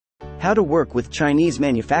How to work with Chinese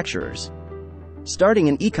manufacturers. Starting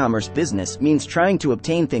an e-commerce business means trying to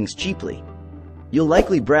obtain things cheaply. You'll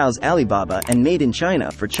likely browse Alibaba and Made in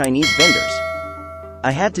China for Chinese vendors. I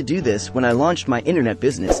had to do this when I launched my internet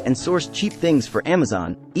business and sourced cheap things for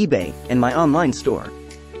Amazon, eBay, and my online store.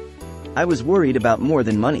 I was worried about more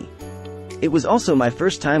than money. It was also my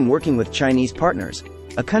first time working with Chinese partners,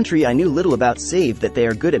 a country I knew little about save that they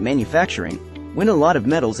are good at manufacturing, win a lot of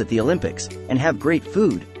medals at the Olympics, and have great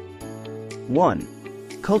food. 1.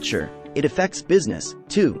 Culture. It affects business.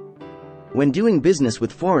 2. When doing business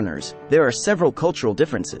with foreigners, there are several cultural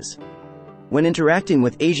differences. When interacting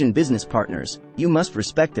with Asian business partners, you must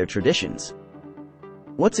respect their traditions.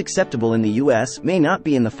 What's acceptable in the US may not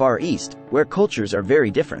be in the Far East, where cultures are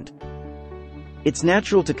very different. It's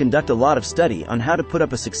natural to conduct a lot of study on how to put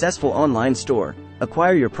up a successful online store,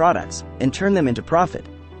 acquire your products, and turn them into profit,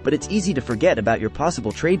 but it's easy to forget about your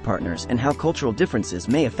possible trade partners and how cultural differences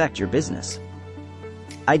may affect your business.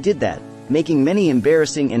 I did that, making many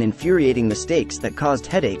embarrassing and infuriating mistakes that caused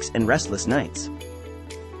headaches and restless nights.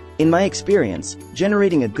 In my experience,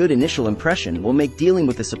 generating a good initial impression will make dealing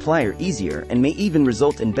with a supplier easier and may even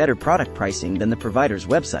result in better product pricing than the provider's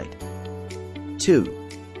website. 2.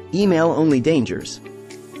 Email-only dangers.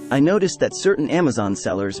 I noticed that certain Amazon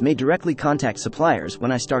sellers may directly contact suppliers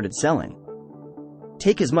when I started selling.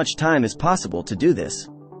 Take as much time as possible to do this.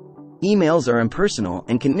 Emails are impersonal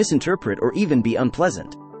and can misinterpret or even be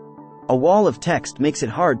unpleasant. A wall of text makes it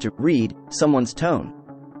hard to read someone's tone.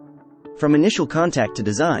 From initial contact to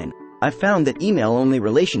design, I've found that email-only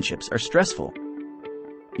relationships are stressful.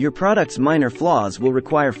 Your product's minor flaws will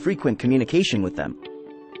require frequent communication with them.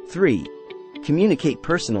 3. Communicate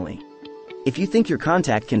personally. If you think your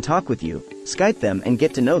contact can talk with you, Skype them and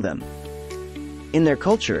get to know them. In their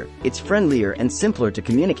culture, it's friendlier and simpler to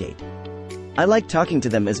communicate. I like talking to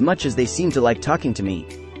them as much as they seem to like talking to me,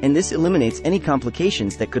 and this eliminates any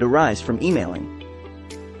complications that could arise from emailing.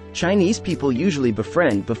 Chinese people usually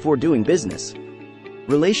befriend before doing business.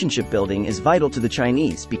 Relationship building is vital to the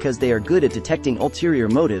Chinese because they are good at detecting ulterior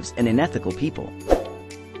motives and unethical people.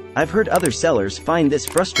 I've heard other sellers find this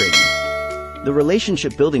frustrating. The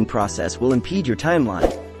relationship building process will impede your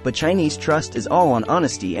timeline, but Chinese trust is all on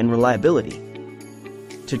honesty and reliability.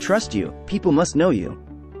 To trust you, people must know you.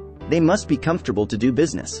 They must be comfortable to do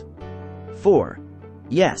business. 4.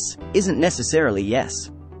 Yes isn't necessarily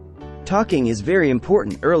yes. Talking is very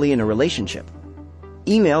important early in a relationship.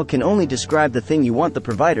 Email can only describe the thing you want the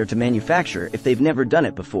provider to manufacture if they've never done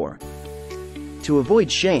it before. To avoid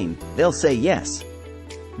shame, they'll say yes.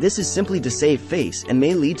 This is simply to save face and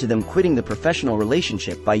may lead to them quitting the professional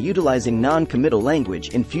relationship by utilizing non-committal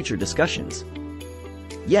language in future discussions.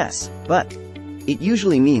 Yes, but it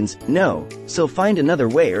usually means no, so find another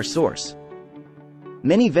way or source.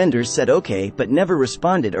 Many vendors said okay but never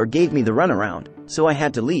responded or gave me the runaround, so I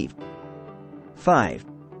had to leave. 5.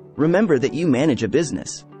 Remember that you manage a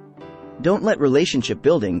business. Don't let relationship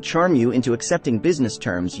building charm you into accepting business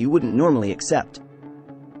terms you wouldn't normally accept.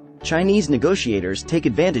 Chinese negotiators take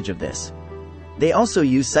advantage of this. They also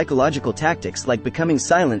use psychological tactics like becoming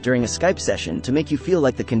silent during a Skype session to make you feel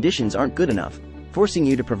like the conditions aren't good enough, forcing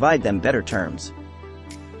you to provide them better terms.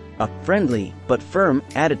 A friendly, but firm,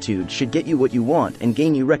 attitude should get you what you want and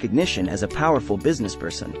gain you recognition as a powerful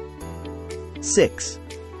businessperson. 6.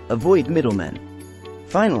 Avoid middlemen.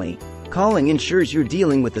 Finally, calling ensures you're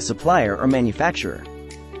dealing with the supplier or manufacturer.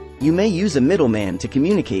 You may use a middleman to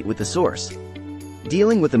communicate with the source.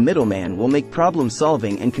 Dealing with a middleman will make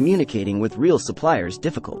problem-solving and communicating with real suppliers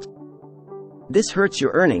difficult. This hurts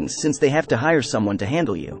your earnings since they have to hire someone to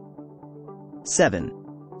handle you. 7.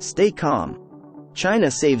 Stay calm.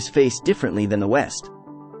 China saves face differently than the West.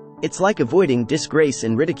 It's like avoiding disgrace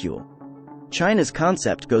and ridicule. China's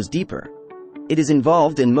concept goes deeper. It is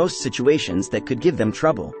involved in most situations that could give them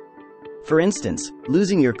trouble. For instance,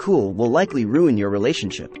 losing your cool will likely ruin your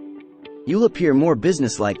relationship. You'll appear more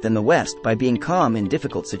businesslike than the West by being calm in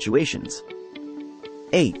difficult situations.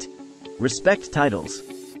 8. Respect titles.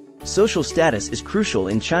 Social status is crucial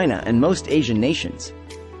in China and most Asian nations.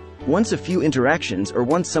 Once a few interactions or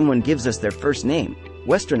once someone gives us their first name,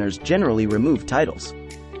 Westerners generally remove titles.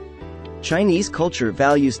 Chinese culture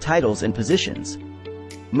values titles and positions.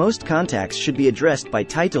 Most contacts should be addressed by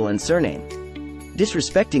title and surname.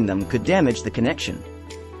 Disrespecting them could damage the connection.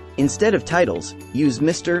 Instead of titles, use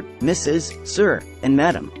Mr., Mrs., Sir, and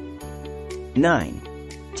Madam. 9.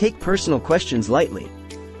 Take personal questions lightly.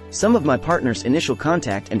 Some of my partners' initial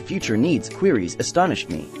contact and future needs queries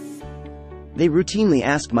astonished me. They routinely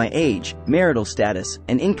asked my age, marital status,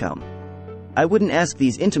 and income. I wouldn't ask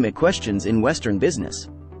these intimate questions in Western business.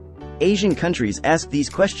 Asian countries ask these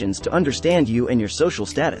questions to understand you and your social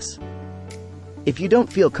status. If you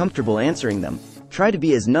don't feel comfortable answering them, try to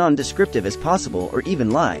be as non-descriptive as possible or even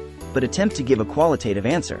lie, but attempt to give a qualitative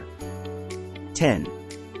answer. 10.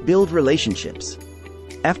 Build relationships.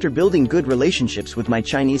 After building good relationships with my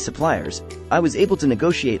Chinese suppliers, I was able to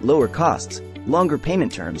negotiate lower costs, longer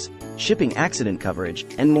payment terms, shipping accident coverage,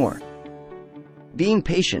 and more. Being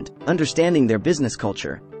patient, understanding their business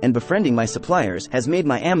culture, and befriending my suppliers has made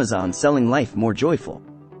my Amazon selling life more joyful.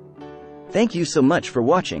 Thank you so much for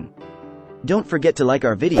watching. Don't forget to like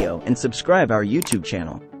our video and subscribe our YouTube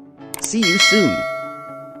channel. See you soon!